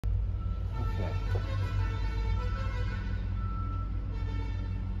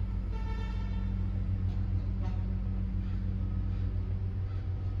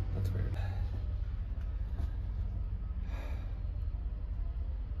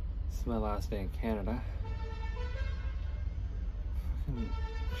This is my last day in Canada. Fucking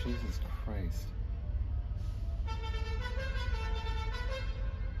Jesus Christ.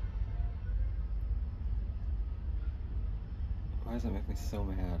 Why does that make me so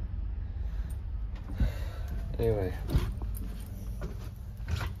mad? Anyway.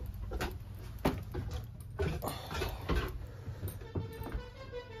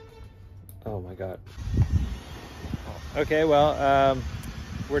 Oh my God. Okay, well,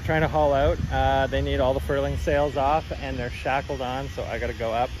 we're trying to haul out. They need all the furling sails off and they're shackled on, so I gotta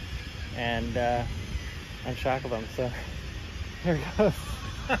go up and unshackle them. So here it goes.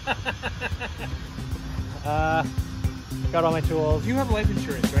 Got all my tools. You have life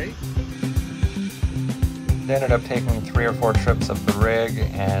insurance, right? They ended up taking 3 or 4 trips of the rig,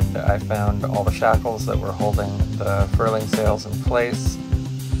 and I found all the shackles that were holding the furling sails in place,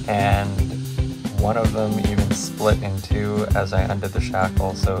 and one of them even split in 2 as I undid the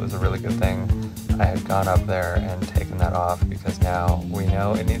shackle, so it was a really good thing I had gone up there and taken that off, because now we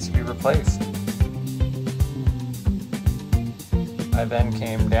know it needs to be replaced. I then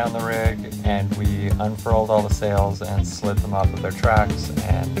came down the rig and we unfurled all the sails and slid them off of their tracks,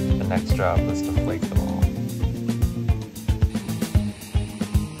 and the next job was to flake them all.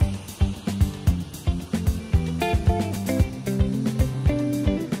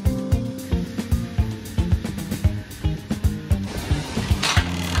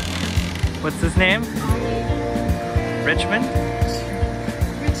 What's his name? Ollie. Richmond?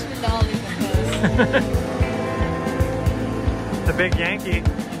 Richmond Ollie. The big Yankee.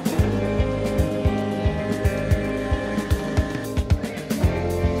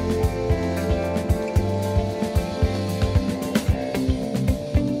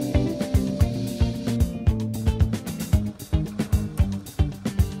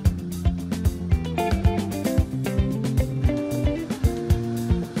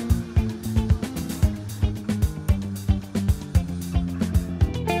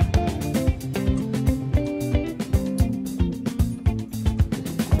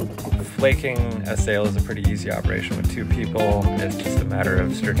 Flaking a sail is a pretty easy operation with 2 people. It's just a matter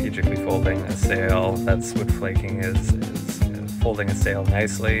of strategically folding a sail. That's what flaking is folding a sail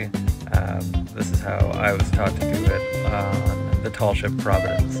nicely. This is how I was taught to do it on the tall ship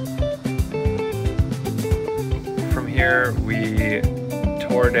Providence. From here, we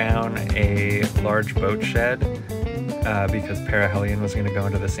tore down a large boat shed because Haillys was going to go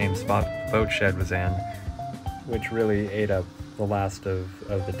into the same spot the boat shed was in, which really ate up the last of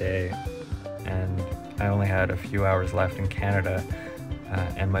the day, and I only had a few hours left in Canada,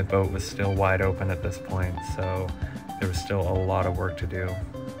 and my boat was still wide open at this point, so there was still a lot of work to do.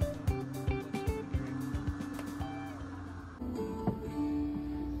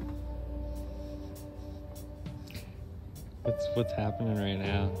 What's happening right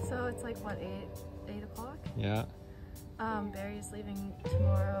now? So it's like what, 8 o'clock? Yeah. Barry's leaving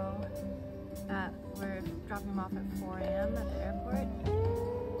tomorrow. We're dropping him off at 4 a.m. at the airport.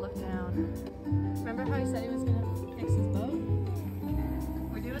 Look down. Remember how he said he was gonna fix his boat?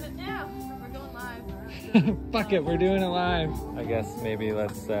 We're doing it now. We're going live. Fuck it, we're doing it live. I guess maybe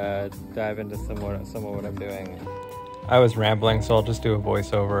let's dive into some of what I'm doing. I was rambling, so I'll just do a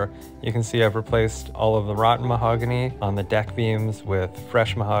voiceover. You can see I've replaced all of the rotten mahogany on the deck beams with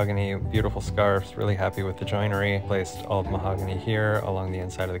fresh mahogany, beautiful scarfs, really happy with the joinery. Placed all the mahogany here along the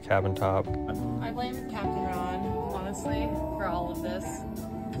inside of the cabin top. I blame Captain Ron, honestly, for all of this.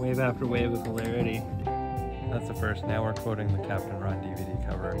 Wave after wave of hilarity. That's the first. Now we're quoting the Captain Ron DVD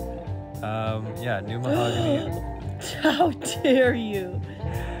cover. Yeah, new mahogany. How dare you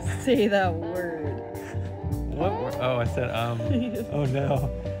say that word? What word? Oh, I said, oh no.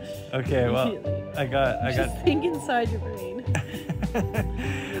 Okay, well, I got... Just think inside your brain.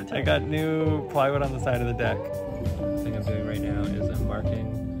 I got new plywood on the side of the deck. The thing I'm doing right now is I'm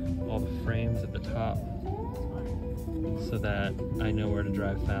marking all the frames at the top so that I know where to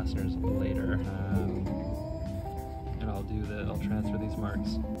drive fasteners later. And I'll transfer these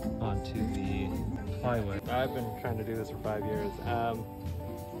marks onto the plywood. I've been trying to do this for 5 years.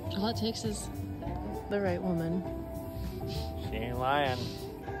 All it takes is the right woman. She ain't lying.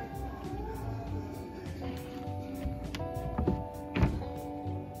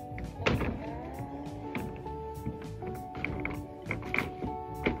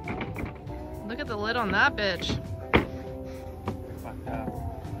 Look at the lid on that bitch. Fucked up.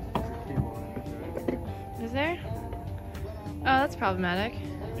 Is there? Oh, that's problematic.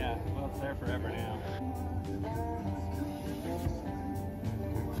 Yeah, well, it's there forever now.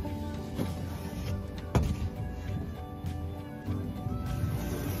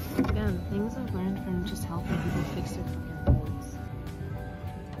 Again, things I've learned from just helping people fix their fucking boats.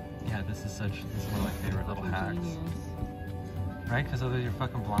 Yeah, This is one of my favorite little hacks. Genius. Right? Because otherwise you're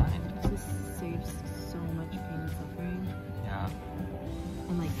fucking blind. This saves so much pain and suffering. Yeah.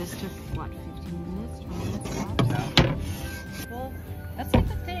 And like this took what, 15 minutes, 20 minutes tops? Yeah. Well, that's like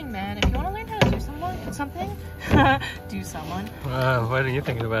the thing, man. If you want to learn how to do something, do someone. What are you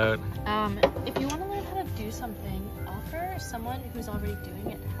thinking about? If you want to learn how to do something, offer someone who's already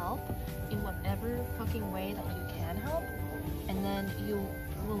doing it help in whatever fucking way that you can help, and then you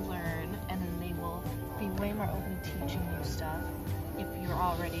will learn, and then they will be way more open to teaching you stuff if you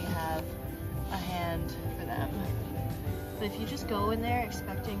already have a hand for them. But if you just go in there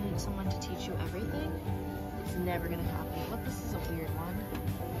expecting someone to teach you everything, it's never gonna happen. Look, this is a weird one.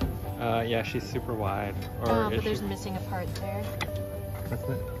 Yeah, she's super wide. But there's missing a part there. What's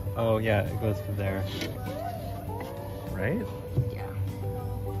it? Oh yeah, it goes to there. Right? Yeah.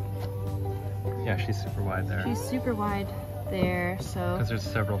 Yeah, she's super wide there. She's super wide there, so... Because there's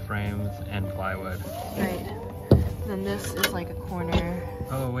several frames and plywood. Right. Then this is like a corner.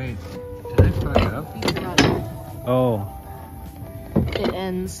 Oh wait, did I fuck up? You got it. Oh. It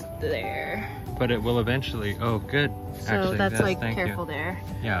ends there. But it will eventually. Oh, good. So actually, that's yes, like thank careful you. there.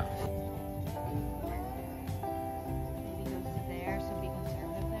 Yeah. Maybe goes to there, so be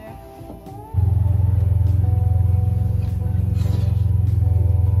conservative there.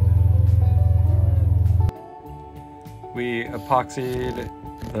 We epoxied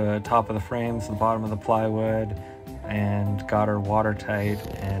the top of the frames, the bottom of the plywood, and got her watertight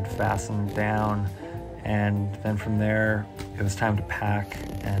and fastened down. And then from there, it was time to pack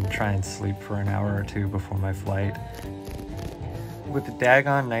and try and sleep for an hour or two before my flight. With the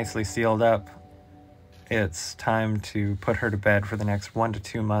dagon nicely sealed up, it's time to put her to bed for the next 1 to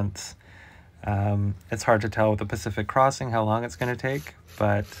 2 months. It's hard to tell with the Pacific crossing how long it's going to take,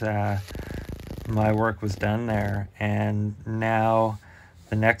 but my work was done there. And now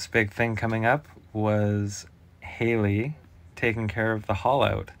the next big thing coming up was Hailey taking care of the haul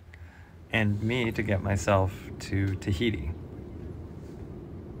out and me to get myself to Tahiti.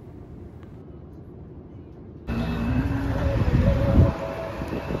 That's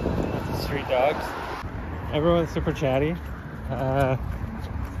the street dogs. Everyone's super chatty.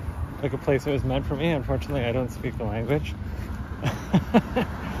 Like a place that was meant for me. Unfortunately, I don't speak the language.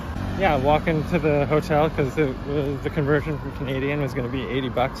 Yeah, walking to the hotel because the conversion from Canadian was going to be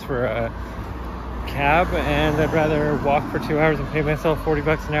 $80 for a cab, and I'd rather walk for 2 hours and pay myself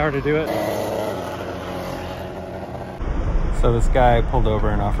 $40 an hour to do it. So this guy pulled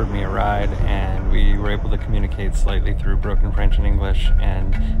over and offered me a ride, and we were able to communicate slightly through broken French and English,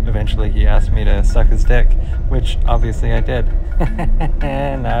 and eventually he asked me to suck his dick, which obviously I did.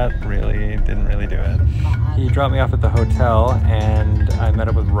 And that didn't really do it. He dropped me off at the hotel, and I met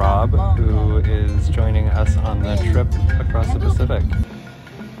up with Rob, who is joining us on the trip across the Pacific.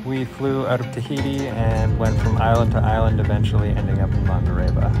 We flew out of Tahiti and went from island to island, eventually ending up in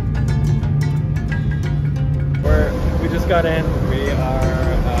Montereyba. We just got in. We are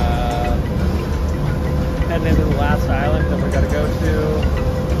heading into the last island that we're going to go to.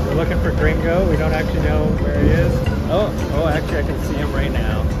 We're looking for Gringo. We don't actually know where he is. Oh, actually I can see him right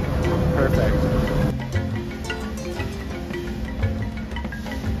now. Perfect.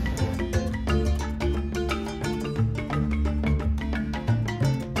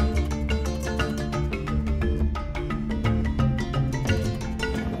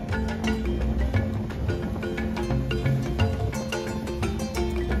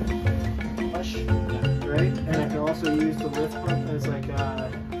 Right? And I can also use the lift pump as like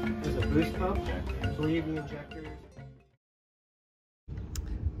a boost pump. Bleed the injectors.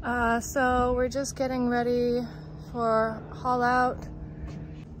 So we're just getting ready for haul out.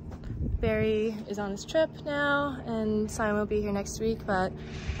 Barry is on his trip now, and Simon will be here next week, but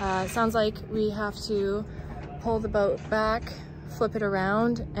it sounds like we have to pull the boat back, flip it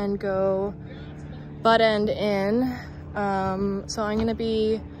around, and go butt end in. So I'm gonna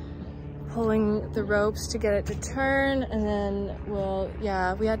be pulling the ropes to get it to turn, and then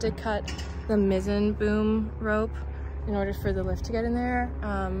we had to cut the mizzen boom rope in order for the lift to get in there.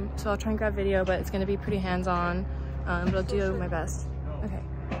 So I'll try and grab video, but it's gonna be pretty hands-on, but I'll do my best. Okay.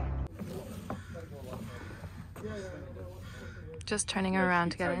 Just turning her around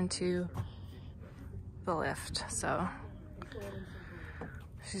to get into the lift, so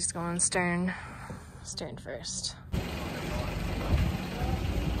she's going stern first.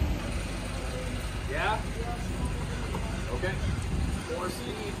 Yeah? Okay. 4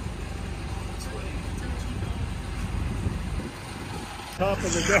 speed. Top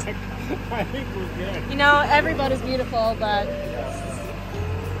of the deck. I think we're good. You know, every boat is beautiful, but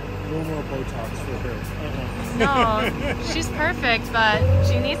No more Botox for her. No, she's perfect, but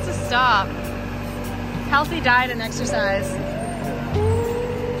she needs to stop. Healthy diet and exercise.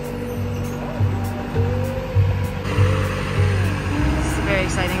 This is a very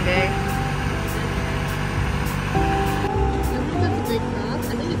exciting day. That's a big crop. I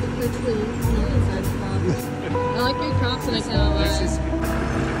think it's a perfectly normal size crop. I like big crops and I cannot lie.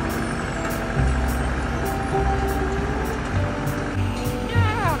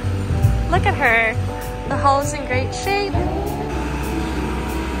 Yeah! Look at her. The hull's in great shape.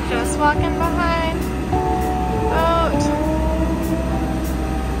 Just walking behind the boat.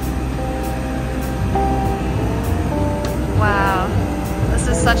 Wow. This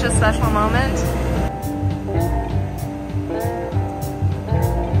is such a special moment.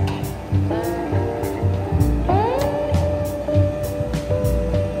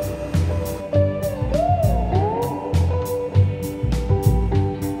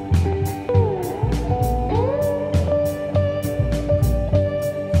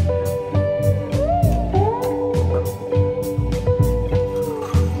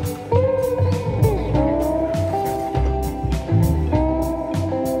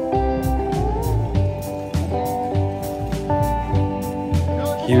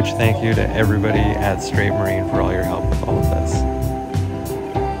 Huge thank you to everybody at Straight Marine for all your help with all of this.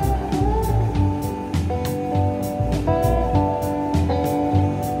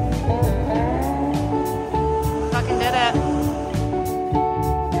 Fucking did it.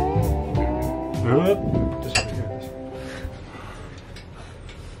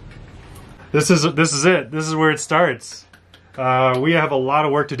 This is it. This is where it starts. We have a lot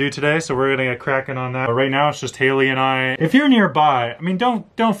of work to do today, so we're gonna get cracking on that. But right now, it's just Hailey and I. If you're nearby, I mean, don't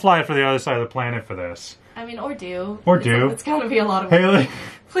fly for the other side of the planet for this. I mean, or do. It's gonna be a lot of work. Hailey.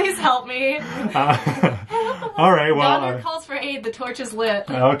 Please help me. All right. Well. Donner calls for aid. The torch is lit.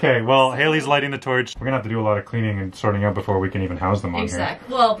 Okay. Well, Hailey's lighting the torch. We're gonna have to do a lot of cleaning and sorting out before we can even house them on here.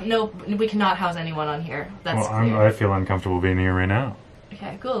 Exactly. Well, no, we cannot house anyone on here. That's clear. I feel uncomfortable being here right now.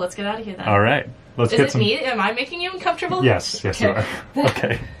 Okay, cool. Let's get out of here then. All right. Let's get some. Is it me? Am I making you uncomfortable? Yes. Yes, Okay. you are.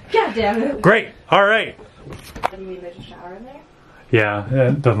 Okay. God damn it. Great. All right. Do you mean there's a shower in there? Yeah.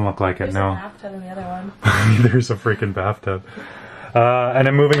 It doesn't look like it. There's No. a bathtub in the other one. There's a freaking bathtub. And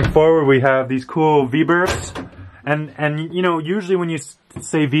then moving forward, we have these cool V-berths. And you know, usually when you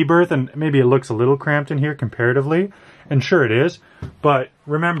say V-berth, and maybe it looks a little cramped in here comparatively, and sure it is, but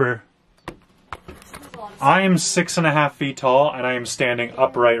remember, I am 6.5 feet tall, and I am standing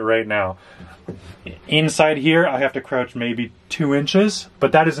upright right now. Inside here, I have to crouch maybe 2 inches,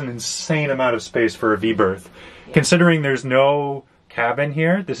 but that is an insane amount of space for a V-berth. Yeah. Considering there's no cabin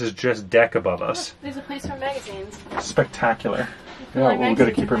here, this is just deck above us. There's a place for magazines. Spectacular. Yeah, like well, we've got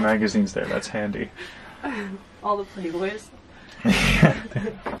to keep our magazines there. That's handy. All the Playboys.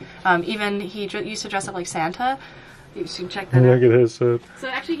 Even he used to dress up like Santa. You should check that out. Look at his suit. So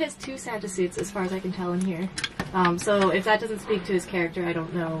actually he has 2 Santa suits as far as I can tell in here. So if that doesn't speak to his character, I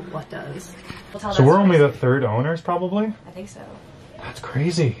don't know what does. So we're only the 3rd owners, probably? I think so. That's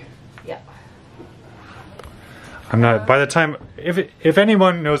crazy. Yeah. I'm not, by the time, if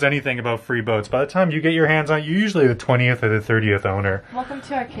anyone knows anything about free boats, by the time you get your hands on it, you're usually the 20th or the 30th owner. Welcome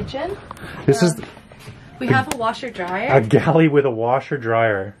to our kitchen. This is... We have a washer dryer. A galley with a washer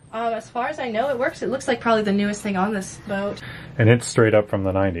dryer. As far as I know, it works. It looks like probably the newest thing on this boat. And it's straight up from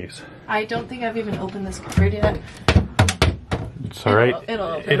the 90s. I don't think I've even opened this cupboard yet. It's alright. It'll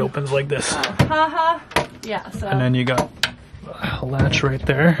open. It opens like this. Haha. Yeah, so. And then you got a latch right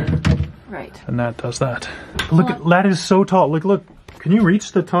there. Right. And that does that. Look, that is so tall. Look. Can you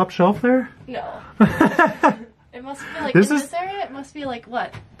reach the top shelf there? No. It must be like, in this area, it must be like,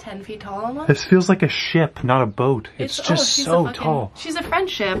 what, 10 feet tall almost? This feels like a ship, not a boat. It's just so tall. She's a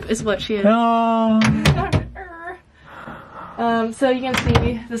friendship, is what she is. No. So you can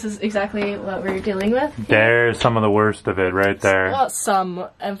see, this is exactly what we're dealing with. There's some of the worst of it right there. Well, some.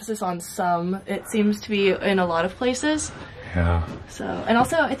 Emphasis on some. It seems to be in a lot of places. Yeah. So, and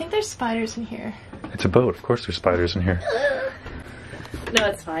also, I think there's spiders in here. It's a boat. Of course there's spiders in here. No,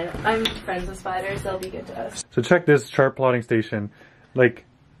 it's fine. I'm friends with spiders. They'll be good to us. So check this chart plotting station. Like,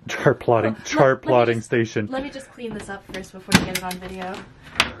 chart plotting station. Let me just clean this up first before you get it on video.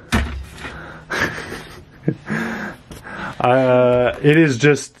 It is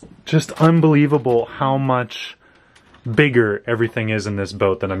just unbelievable how much bigger everything is in this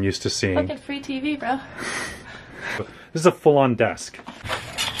boat than I'm used to seeing. Fucking free TV, bro. This is a full-on desk.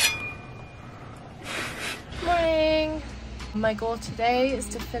 Morning. My goal today is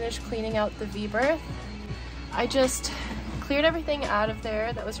to finish cleaning out the V-berth. I just cleared everything out of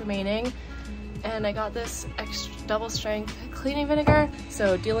there that was remaining, and I got this extra double strength cleaning vinegar.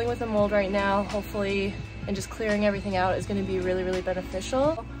 So dealing with the mold right now, hopefully, and just clearing everything out is gonna be really, really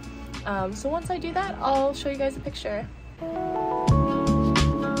beneficial. So once I do that, I'll show you guys a picture. I'm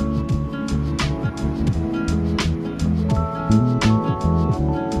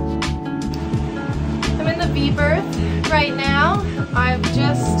in the V-berth right now. I've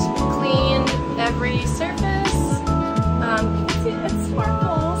just cleaned every surface. You can see it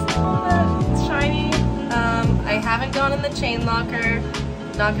sparkles a little bit, it's shiny. I haven't gone in the chain locker,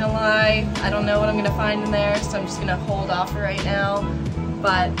 not gonna lie. I don't know what I'm gonna find in there, so I'm just gonna hold off for right now.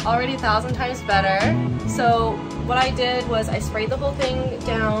 But already 1,000 times better. So what I did was I sprayed the whole thing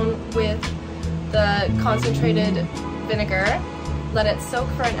down with the concentrated vinegar, let it soak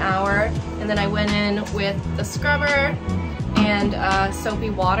for an hour, and then I went in with the scrubber and soapy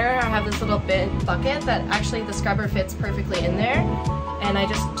water. I have this little bucket that actually the scrubber fits perfectly in there. And I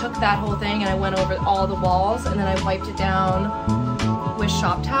just took that whole thing and I went over all the walls, and then I wiped it down with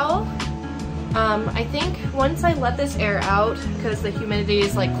shop towel. I think once I let this air out, because the humidity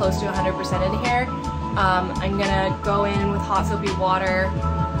is like close to 100% in here, I'm gonna go in with hot soapy water,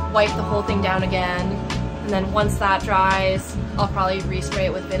 wipe the whole thing down again, and then once that dries, I'll probably respray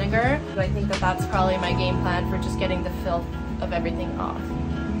it with vinegar. But I think that that's probably my game plan for just getting the filth of everything off.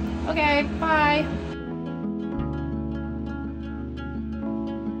 Okay, bye.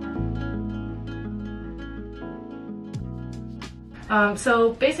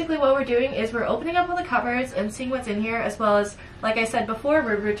 So basically what we're doing is we're opening up all the cupboards and seeing what's in here, as well as, like I said before,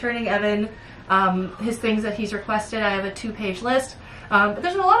 we're returning Evan his things that he's requested. I have a 2-page list, but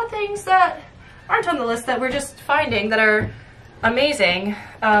there's a lot of things that aren't on the list that we're just finding that are amazing.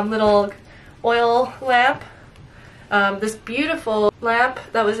 Little oil lamp, this beautiful lamp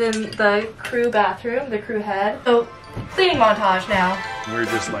that was in the crew bathroom, the crew head. So cleaning montage now. We're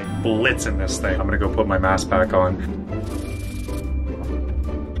just like blitzing this thing. I'm gonna go put my mask back on.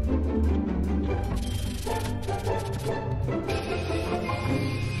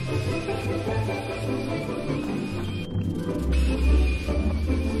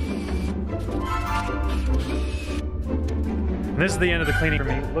 This is the end of the cleaning for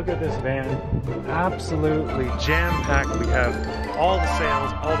me. Look at this van, absolutely jam-packed. We have all the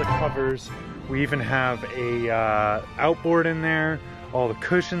sails, all the covers. We even have a outboard in there. All the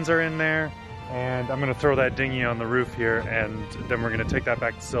cushions are in there. And I'm gonna throw that dinghy on the roof here, and then we're gonna take that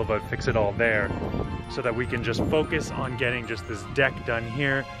back to Silva, fix it all there, so that we can just focus on getting just this deck done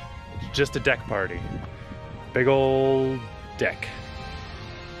here. It's just a deck party. Big old deck.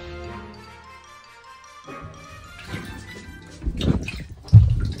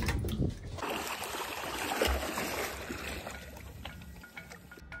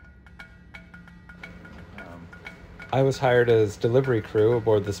 I was hired as delivery crew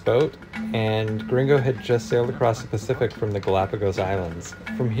aboard this boat, and Gringo had just sailed across the Pacific from the Galapagos Islands.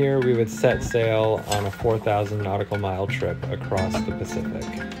 From here, we would set sail on a 4,000 nautical mile trip across the Pacific.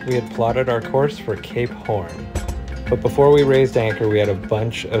 We had plotted our course for Cape Horn. But before we raised anchor, we had a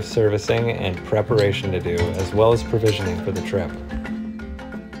bunch of servicing and preparation to do, as well as provisioning for the trip.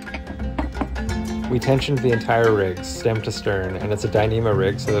 We tensioned the entire rig, stem to stern, and it's a Dyneema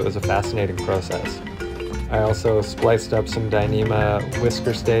rig, so it was a fascinating process. I also spliced up some Dyneema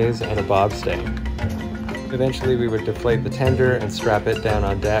whisker stays and a bob stay. Eventually we would deflate the tender and strap it down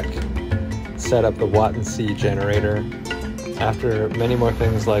on deck, set up the Watt & See generator. After many more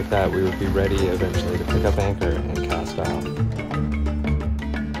things like that, we would be ready eventually to pick up anchor and cast off.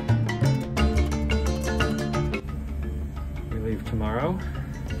 We leave tomorrow,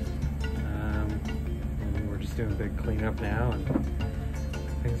 and we're just doing a big cleanup now, and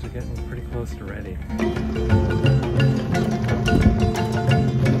things are getting pretty close to ready.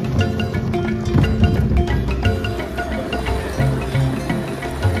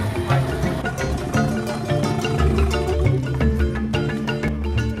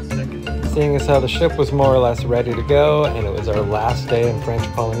 Seeing as how the ship was more or less ready to go, and it was our last day in French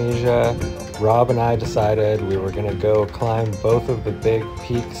Polynesia, Rob and I decided we were gonna go climb both of the big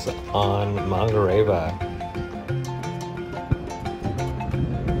peaks on Mangareva.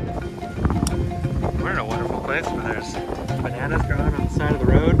 We're in a wonderful place where there's bananas growing on the side of the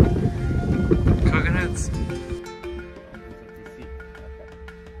road, coconuts.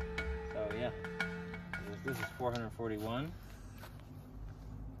 So yeah, this is 441.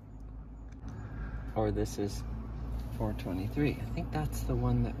 Or this is 423. I think that's the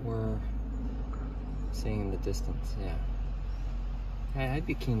one that we're seeing in the distance, yeah. Hey, I'd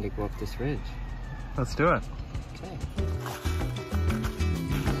be keen to go up this ridge. Let's do it. Okay.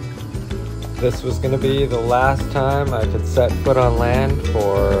 This was going to be the last time I could set foot on land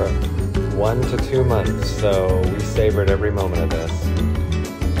for 1 to 2 months, so we savored every moment of this.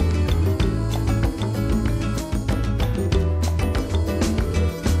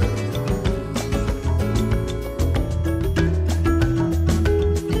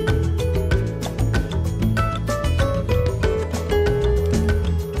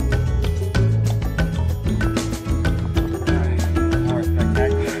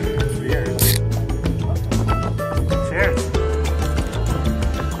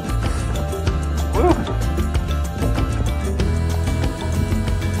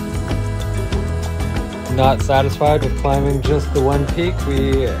 Not satisfied with climbing just the one peak,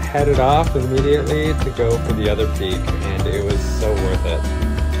 we headed off immediately to go for the other peak, and it was so worth it.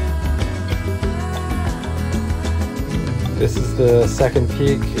 This is the second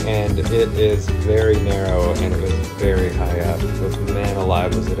peak, and it is very narrow, and it was very high up, but man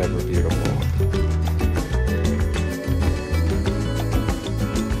alive was it ever beautiful.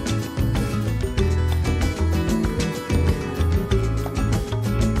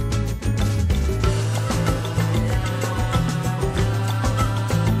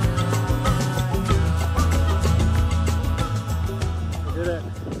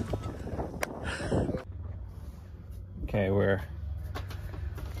 Okay, we're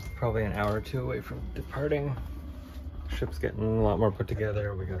probably an hour or two away from departing. Ship's getting a lot more put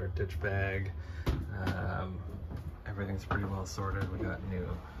together. We got our ditch bag. Everything's pretty well sorted. We got new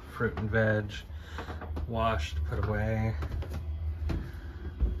fruit and veg washed, put away.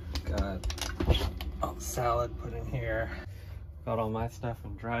 Got all the salad put in here. Got all my stuff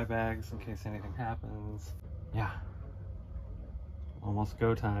in dry bags in case anything happens. Yeah, almost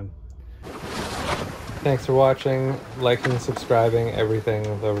go time. Thanks for watching, liking, subscribing, everything.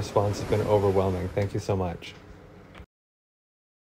 The response has been overwhelming. Thank you so much.